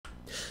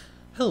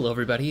Hello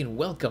everybody and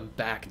welcome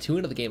back to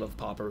another game of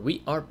Pauper.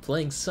 We are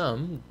playing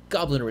some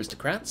Goblin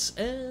Aristocrats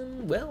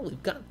and, well,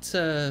 we've got,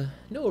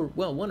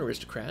 one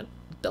Aristocrat.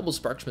 Double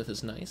Sparksmith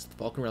is nice. The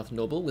Valued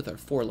Noble with our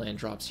 4 land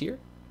drops here.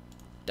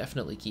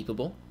 Definitely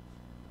keepable.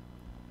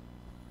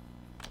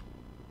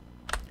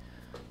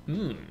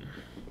 We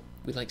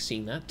like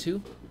seeing that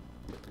too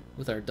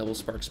with our double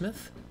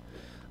Sparksmith.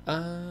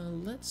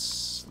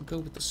 Let's go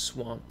with the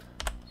Swamp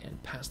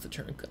and pass the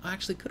turn. I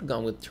actually could have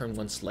gone with turn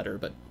 1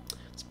 Sledder, but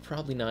it's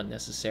probably not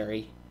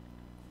necessary.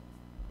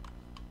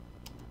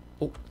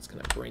 Oh, it's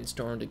gonna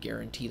brainstorm to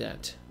guarantee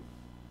that.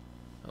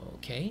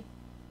 Okay.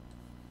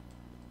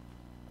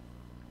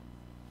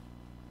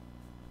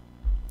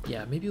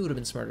 Yeah, maybe it would have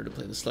been smarter to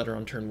play the Sledder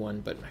on turn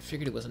 1, but I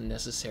figured it wasn't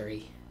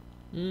necessary.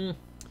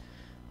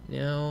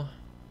 No,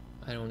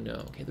 I don't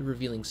know. Okay, the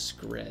Revealing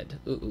Scred.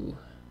 Ooh,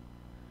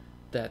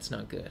 that's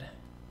not good.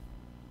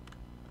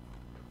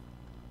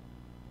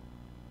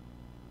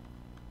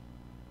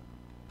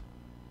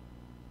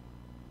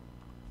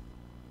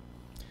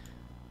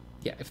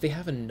 Yeah, if they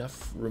have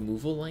enough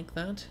removal like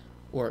that,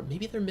 or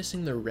maybe they're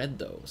missing their red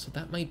though, so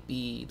that might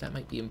be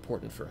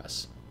important for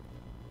us.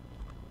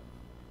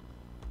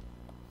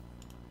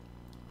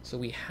 So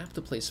we have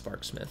to play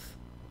Sparksmith.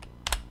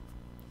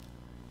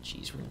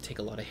 Jeez, we're gonna take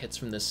a lot of hits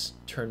from this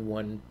turn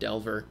 1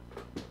 Delver.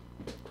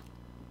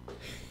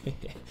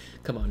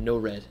 Come on, no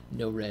red,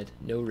 no red,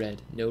 no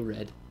red, no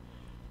red.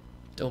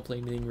 Don't play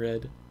anything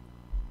red.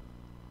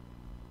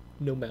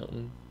 No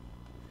mountain.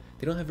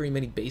 They don't have very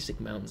many basic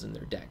mountains in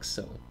their decks,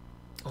 so.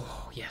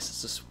 Oh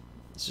yes, it's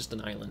just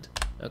an island.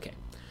 Okay,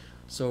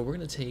 so we're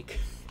gonna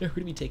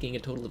be taking a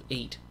total of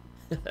 8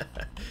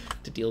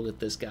 to deal with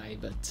this guy,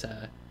 but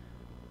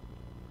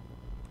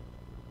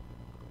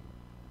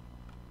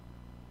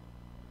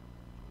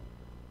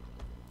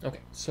okay.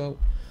 So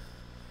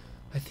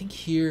I think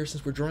here,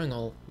 since we're drawing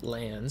all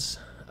lands,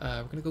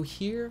 we're gonna go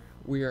here.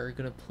 We are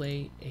gonna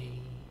play a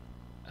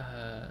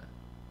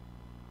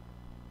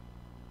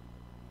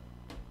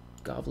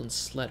Goblin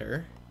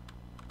Sledder.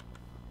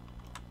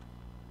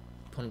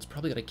 Opponent's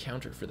probably got a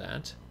counter for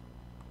that.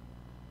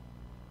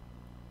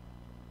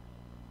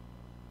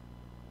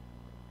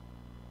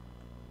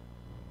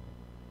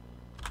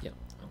 Yep,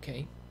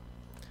 okay.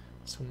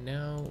 So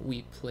now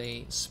we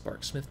play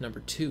Sparksmith number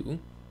 2.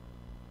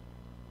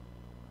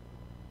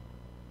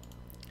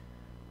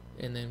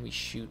 And then we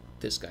shoot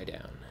this guy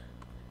down,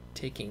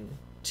 taking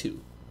 2.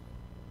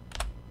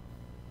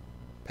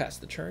 Pass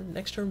the turn.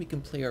 Next turn we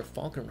can play our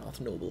Valued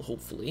Noble,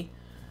 hopefully,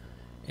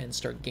 and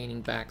start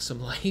gaining back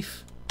some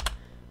life.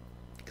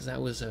 Because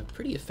that was a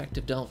pretty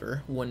effective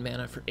Delver. 1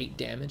 mana for 8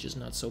 damage is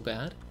not so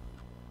bad.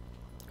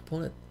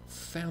 Opponent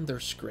found their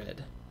Scred,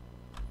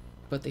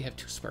 but they have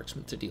 2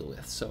 Sparksmith to deal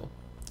with, so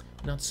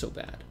not so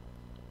bad.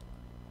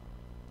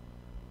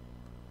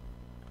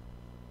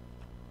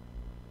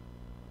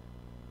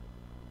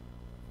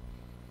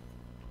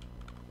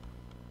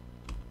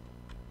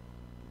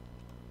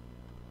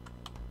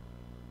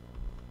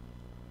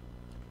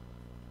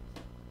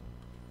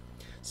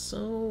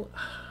 So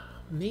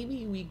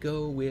maybe we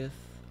go with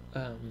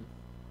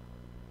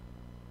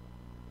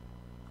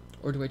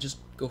or do I just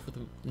go for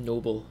the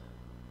Noble?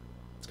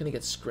 It's gonna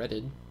get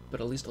Scredded,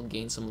 but at least I'll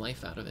gain some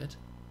life out of it.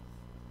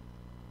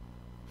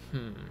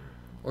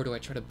 Or do I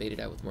try to bait it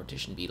out with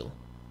Mortician Beetle?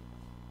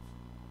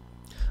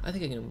 I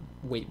think I can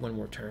wait 1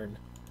 more turn,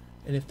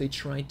 and if they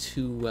try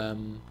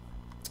to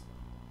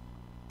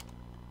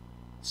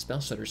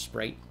Spellstutter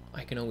Sprite,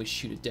 I can always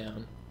shoot it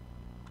down.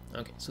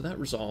 Okay, so that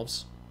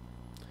resolves.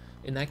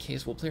 In that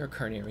case, we'll play our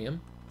Carnarium,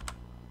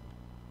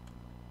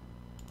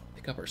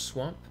 pick up our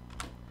Swamp,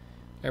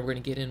 and we're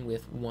going to get in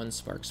with 1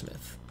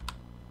 Sparksmith.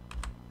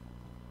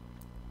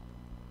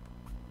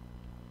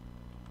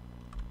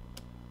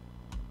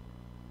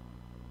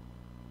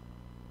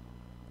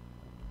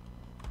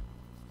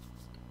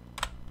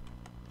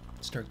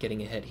 Start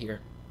getting ahead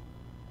here.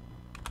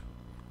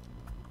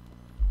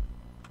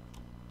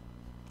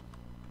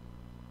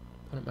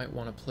 Opponent might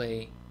want to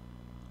play.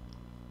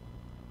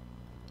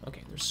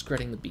 Okay, they're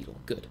Scredding the Beetle.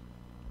 Good.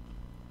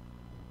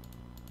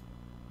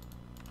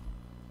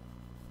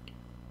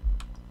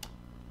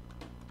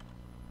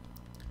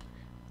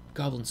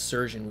 Goblin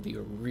Surgeon would be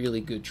a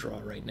really good draw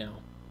right now.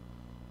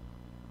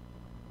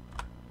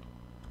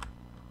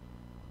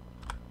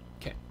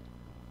 Okay.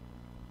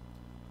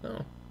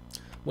 Oh.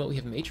 Well, we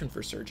have Matron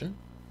for Surgeon.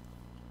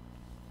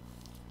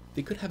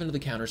 They could have another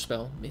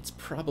counterspell. It's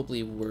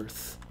probably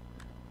worth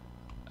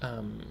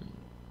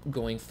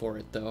going for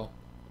it, though.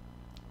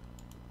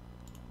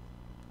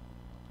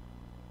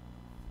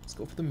 Let's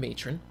go for the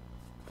Matron.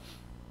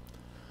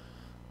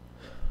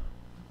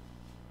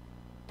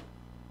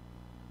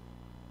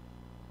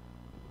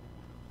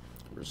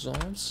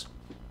 Resolves.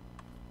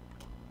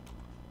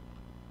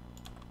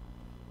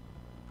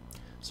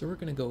 So we're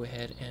going to go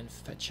ahead and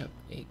fetch up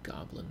a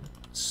Goblin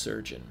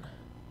Surgeon.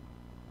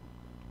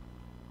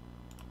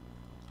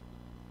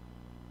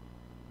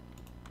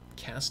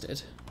 Cast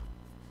it.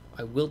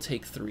 I will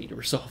take 3 to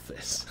resolve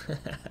this.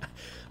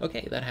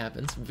 Okay, that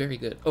happens. Very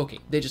good. Okay,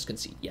 they just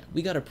concede. Yeah,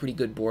 we got a pretty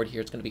good board here.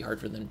 It's going to be hard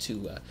for them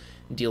to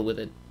deal with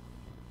it.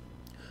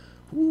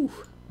 Whew,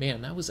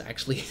 man, that was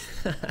actually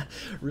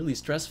really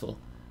stressful.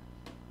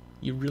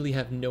 You really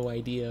have no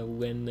idea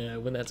when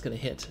that's going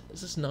to hit.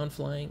 Is this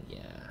non-flying?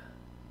 Yeah.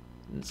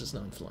 This is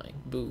non-flying.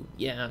 Boo.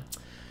 Yeah.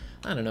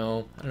 I don't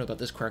know. I don't know about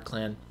this Quark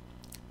clan.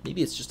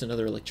 Maybe it's just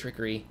another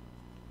Electrickery.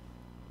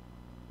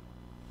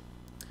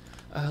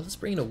 Let's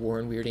bring in a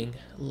Warren Weirding.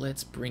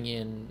 Let's bring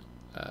in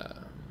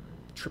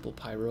Triple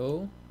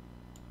Pyro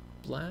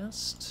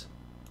Blast.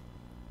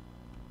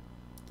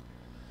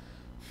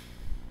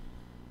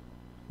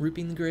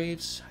 Reaping the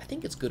Graves. I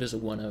think it's good as a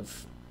one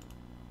of.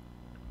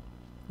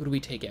 What do we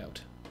take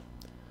out?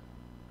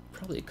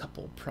 Probably a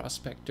couple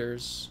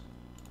Prospectors.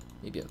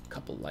 Maybe a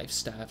couple Life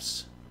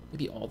Staffs.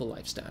 Maybe all the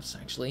Life Staffs,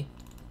 actually.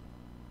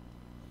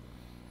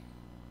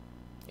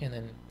 And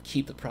then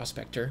keep the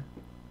Prospector.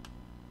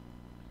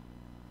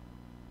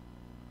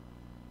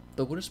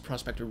 But what does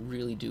Prospector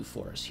really do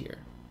for us here?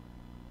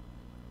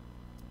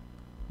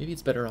 Maybe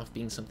it's better off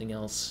being something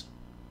else.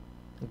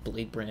 Like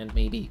Blade Brand,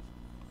 maybe.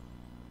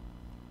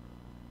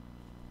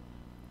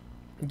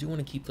 I do want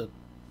to keep the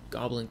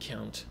Goblin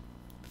count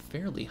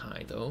fairly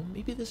high, though.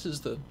 Maybe this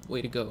is the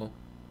way to go.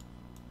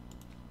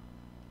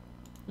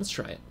 Let's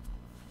try it.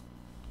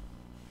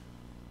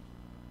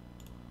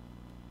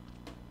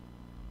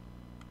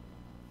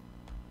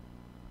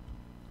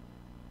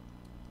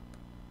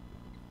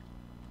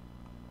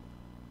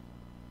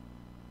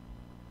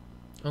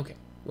 Okay,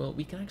 well,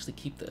 we can actually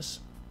keep this.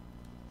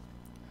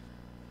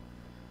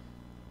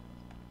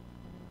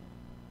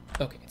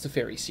 Okay, it's a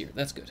Fairy Seer.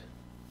 That's good.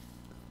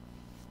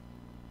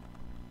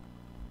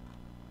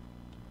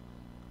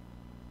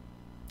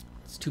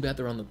 It's too bad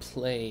they're on the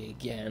play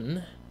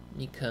again,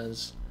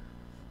 because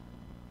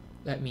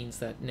that means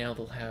that now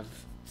they'll have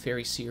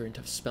Fairy Seer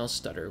into Spell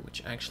Stutter,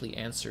 which actually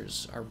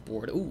answers our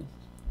board. Ooh,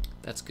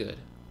 that's good.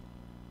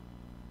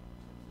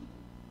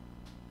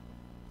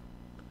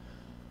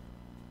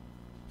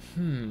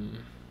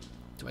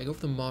 Do I go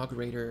for the Mog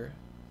Raider,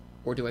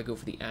 or do I go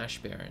for the Ash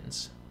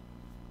Barons?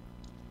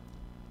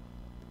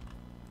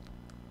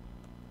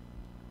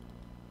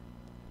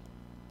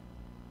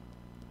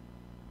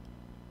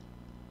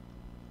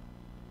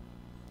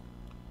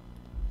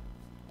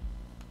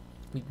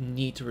 We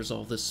need to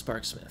resolve this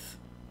Sparksmith.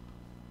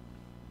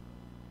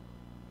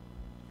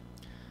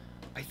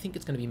 I think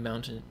it's going to be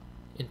mounted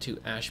into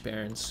Ash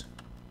Barons.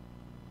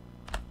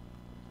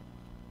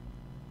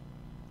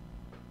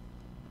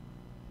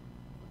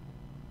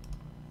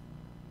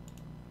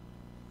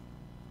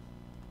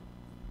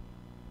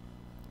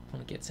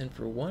 One gets in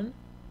for 1.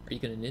 Are you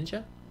going to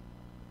ninja?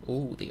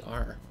 Oh, they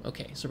are.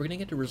 Okay, so we're going to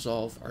get to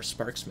resolve our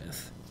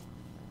Sparksmith.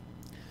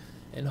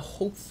 And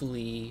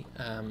hopefully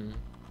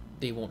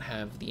they won't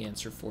have the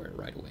answer for it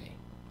right away.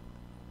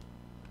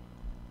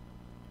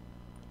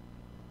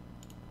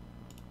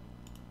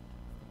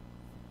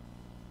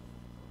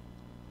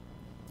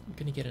 I'm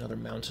going to get another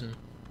mountain.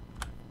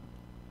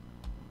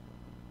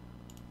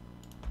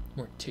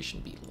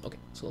 Mortician Beetle. Okay,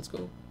 so let's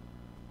go.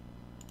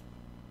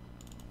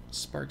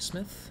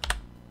 Sparksmith.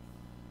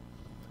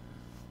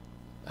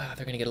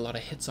 They're going to get a lot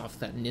of hits off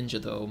that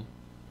ninja, though.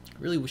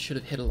 Really, we should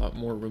have hit a lot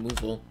more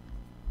removal.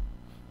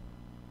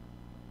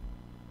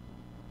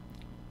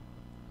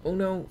 Oh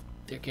no,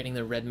 they're getting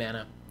the red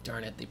mana.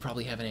 Darn it, they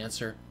probably have an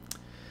answer.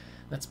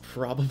 That's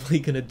probably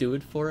going to do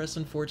it for us,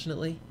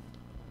 unfortunately.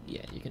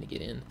 Yeah, you're going to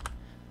get in.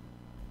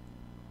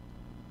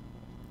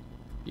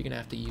 You're going to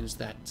have to use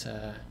that,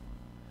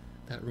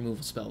 that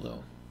removal spell,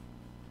 though.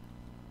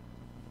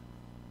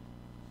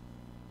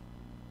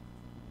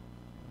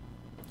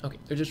 Okay,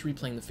 they're just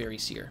replaying the Fairy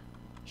Seer.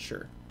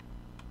 Sure.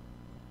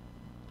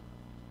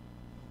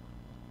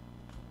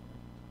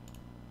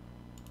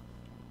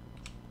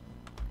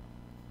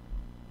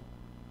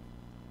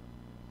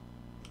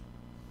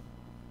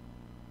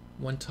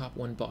 One top,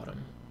 one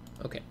bottom.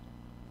 Okay.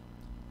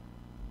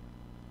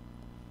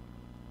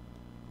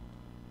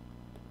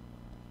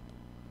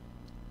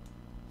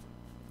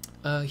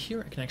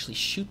 Here I can actually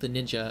shoot the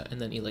ninja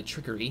and then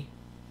Electrickery.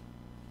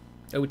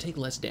 I would take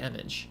less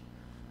damage.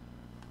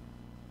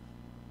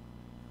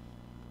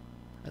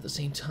 At the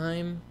same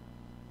time,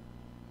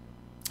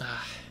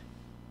 because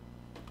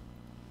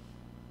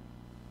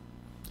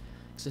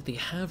if they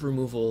have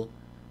removal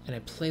and I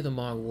play the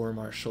Mog War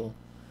Marshal,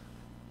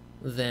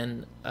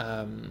 then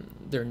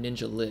their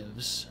ninja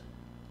lives.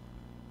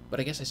 But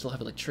I guess I still have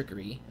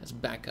Electrickery as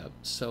backup,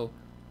 so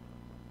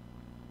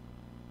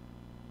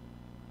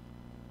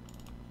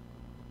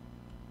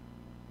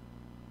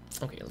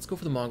okay, let's go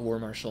for the Mog War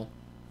Marshal.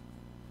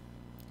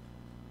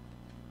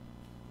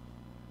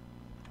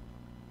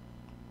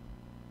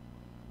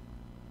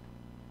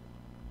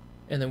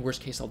 And then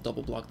worst case, I'll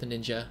double block the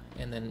ninja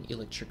and then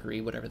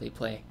Electrickery, whatever they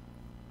play.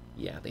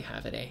 Yeah, they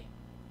have it, eh?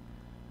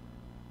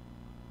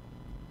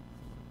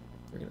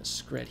 We're gonna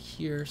scred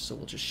here, so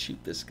we'll just shoot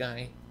this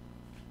guy.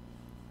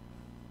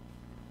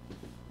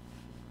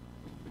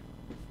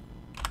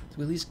 So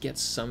we at least get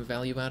some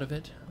value out of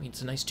it? I mean,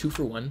 it's a nice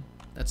 2-for-1.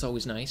 That's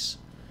always nice.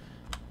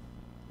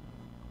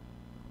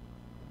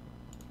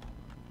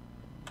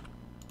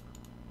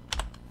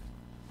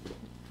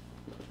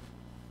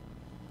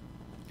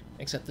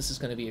 Except this is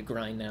going to be a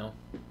grind now.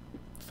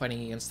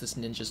 Fighting against this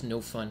ninja's no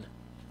fun.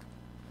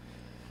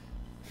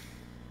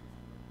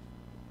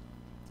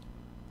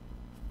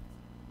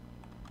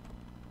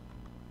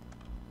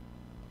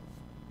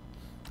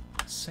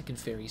 Second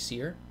Fairy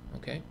Seer.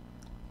 Okay.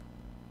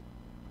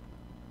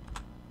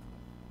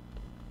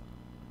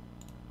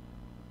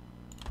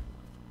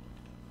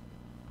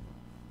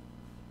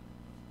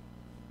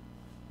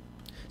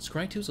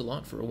 Scry 2 is a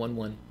lot for a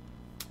 1-1.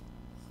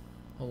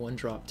 A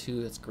 1-drop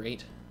 2, that's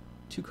great.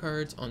 2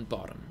 cards on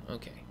bottom.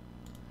 Okay.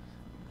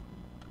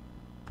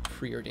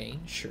 Preordain,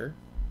 sure.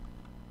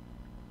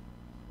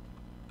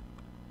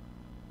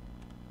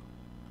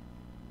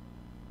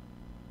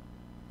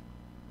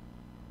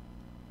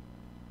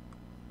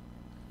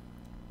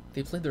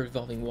 They played the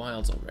Revolving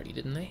Wilds already,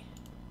 didn't they?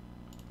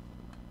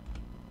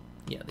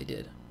 Yeah, they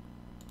did.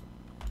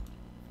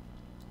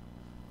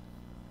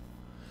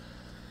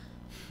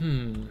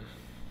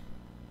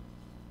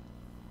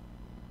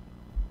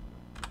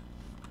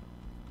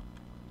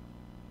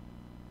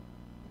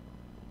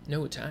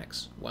 No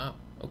attacks. Wow.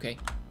 Okay.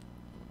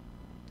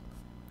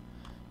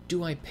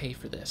 Do I pay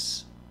for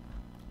this?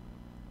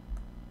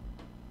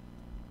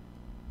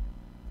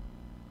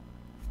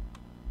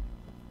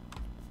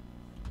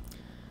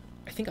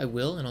 I think I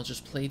will, and I'll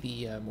just play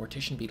the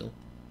Mortician Beetle.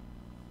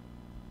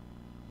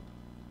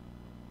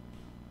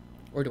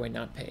 Or do I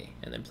not pay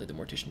and then play the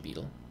Mortician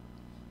Beetle?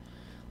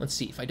 Let's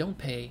see. If I don't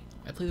pay,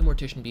 I play the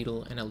Mortician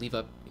Beetle and I'll leave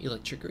up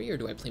Electricity, or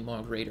do I play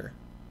Mog Raider?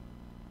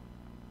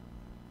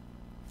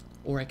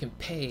 Or I can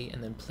pay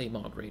and then play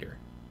Mog Raider.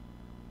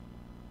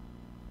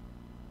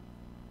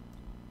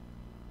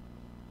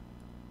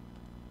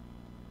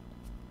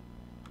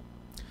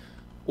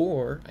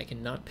 Or I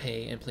can not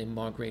pay and play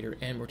Mog Raider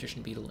and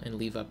Mortician Beetle and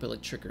leave up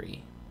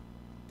Electricity.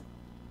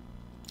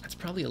 That's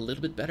probably a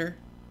little bit better.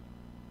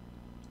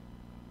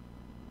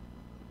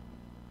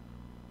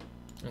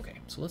 Okay,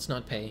 so let's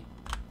not pay.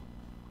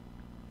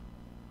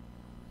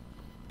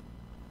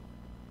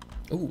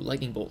 Oh,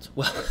 Lightning Bolt.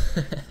 Well,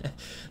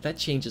 that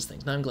changes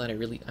things. Now I'm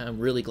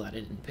really glad I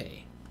didn't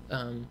pay.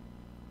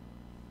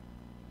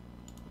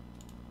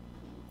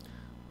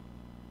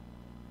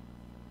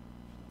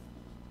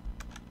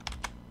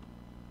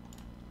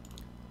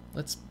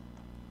 Let's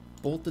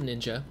bolt the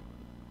ninja.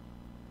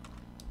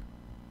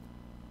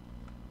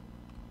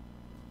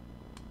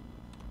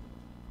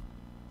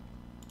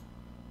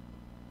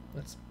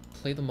 Let's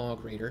play the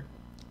Mog Raider.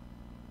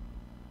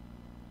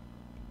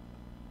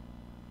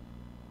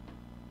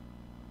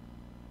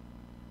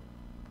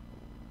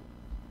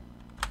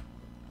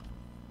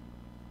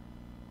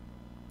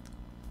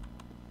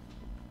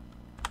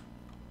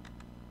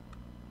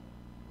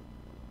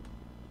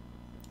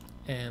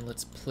 And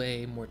let's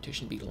play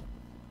Mortician Beetle.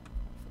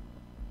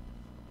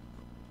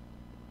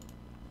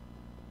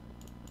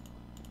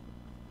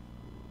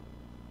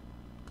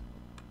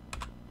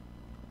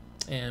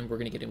 And we're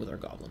going to get in with our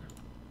Goblin.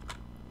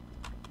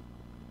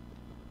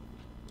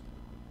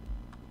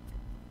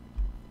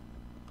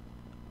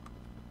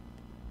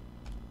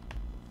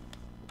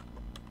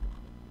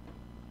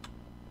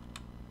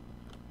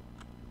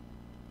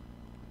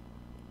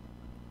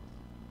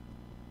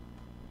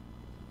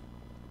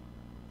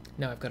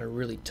 Now I've got a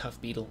really tough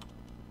beetle.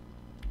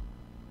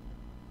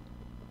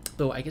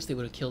 Though I guess they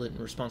would have killed it in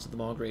response to the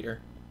Mog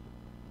Raider.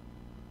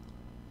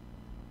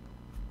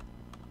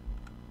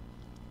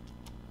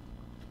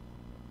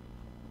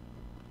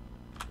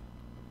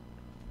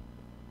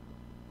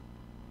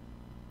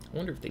 I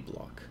wonder if they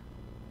block.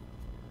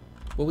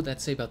 What would that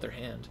say about their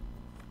hand?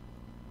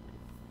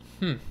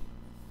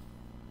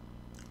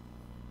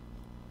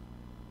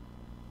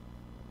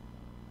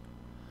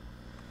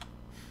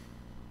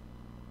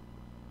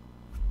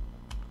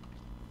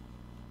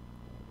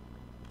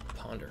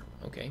 Ponder,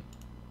 okay.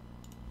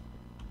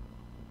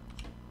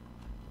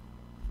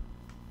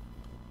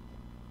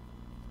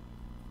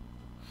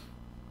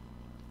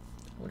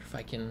 I wonder if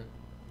I can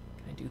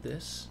I do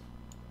this?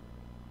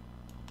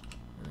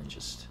 And then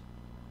just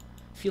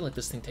feel like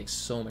this thing takes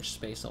so much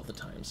space all the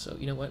time, so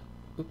you know what?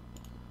 Oop.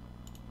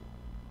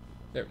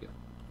 There we go.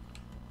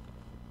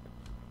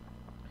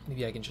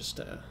 Maybe I can just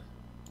oh,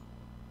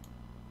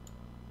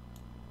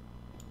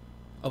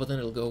 but then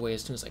it'll go away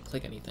as soon as I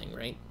click anything,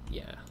 right?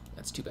 Yeah,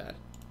 that's too bad.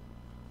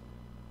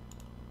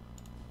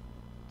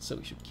 So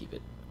we should keep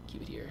it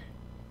here.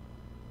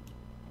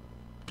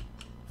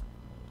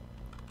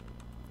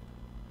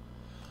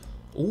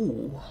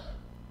 Ooh.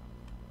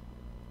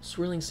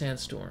 Swirling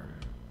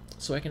Sandstorm.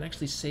 So I can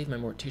actually save my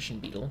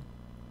Mortician Beetle.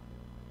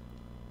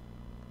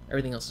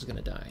 Everything else is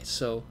gonna die.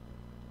 So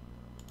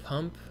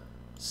pump,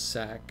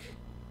 sack.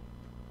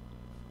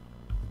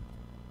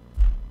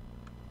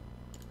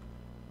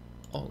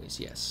 Always,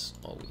 yes.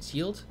 Always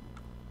yield.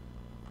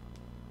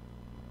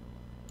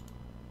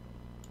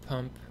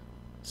 Pump,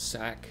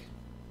 sack.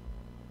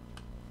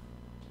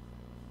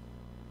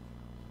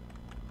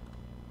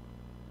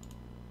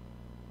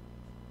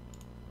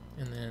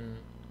 And then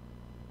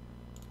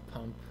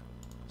pump,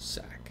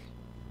 sack.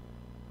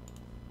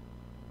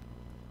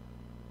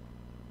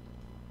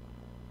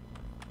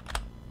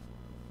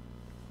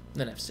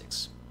 Then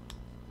F6.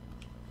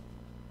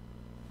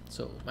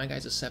 So my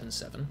guy's a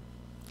 7/7.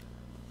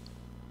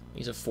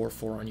 He's a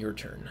 4/4 on your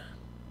turn.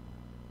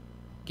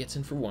 Gets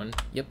in for 1.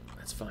 Yep,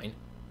 that's fine.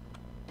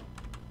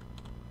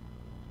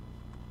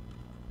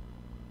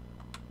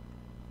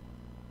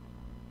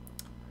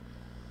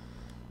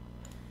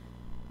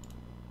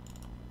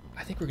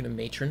 I think we're going to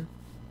matron.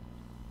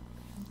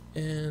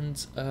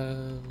 And,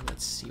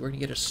 let's see. We're going to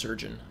get a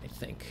surgeon, I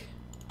think.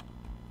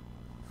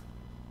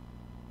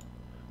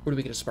 Or do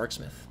we get a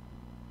Sparksmith?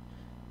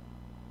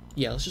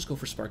 Yeah, let's just go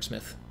for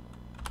Sparksmith.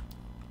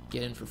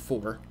 Get in for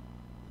 4.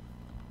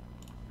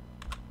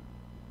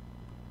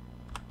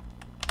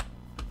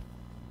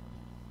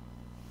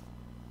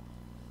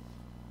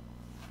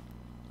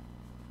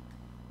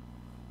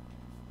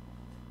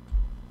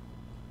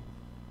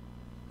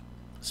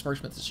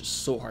 Sparksmith is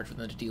just so hard for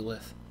them to deal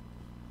with.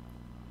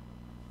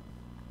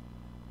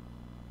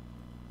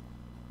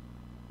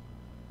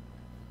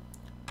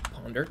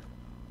 Ponder.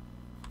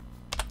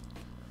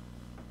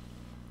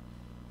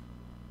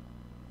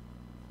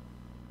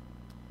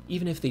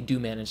 Even if they do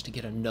manage to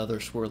get another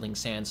swirling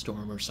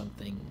sandstorm or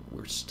something,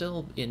 we're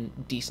still in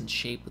decent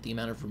shape with the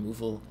amount of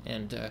removal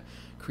and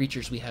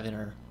creatures we have in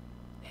our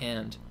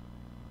hand.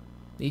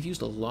 They've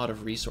used a lot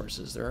of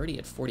resources. They're already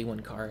at 41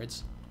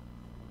 cards.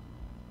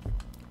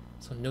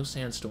 So no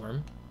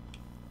sandstorm.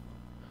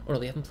 Oh no,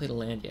 they haven't played a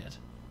land yet.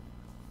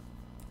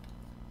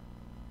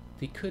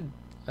 They could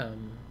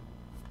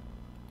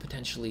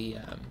potentially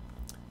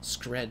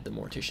scred the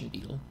Mortician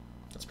Beetle.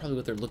 That's probably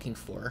what they're looking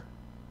for.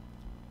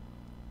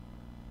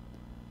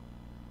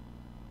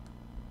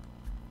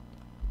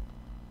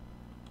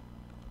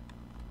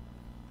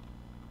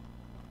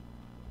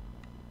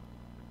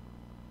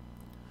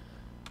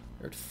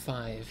 We're at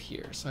 5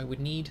 here, so I would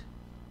need...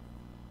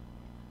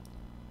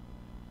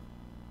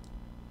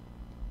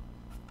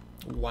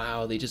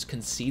 Wow, they just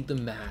concede the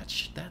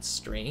match. That's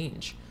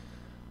strange.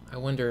 I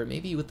wonder,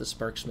 maybe with the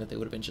Sparksmith it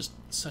would have been just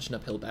such an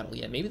uphill battle.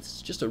 Yeah, maybe this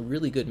is just a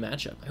really good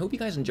matchup. I hope you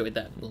guys enjoyed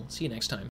that. We'll see you next time.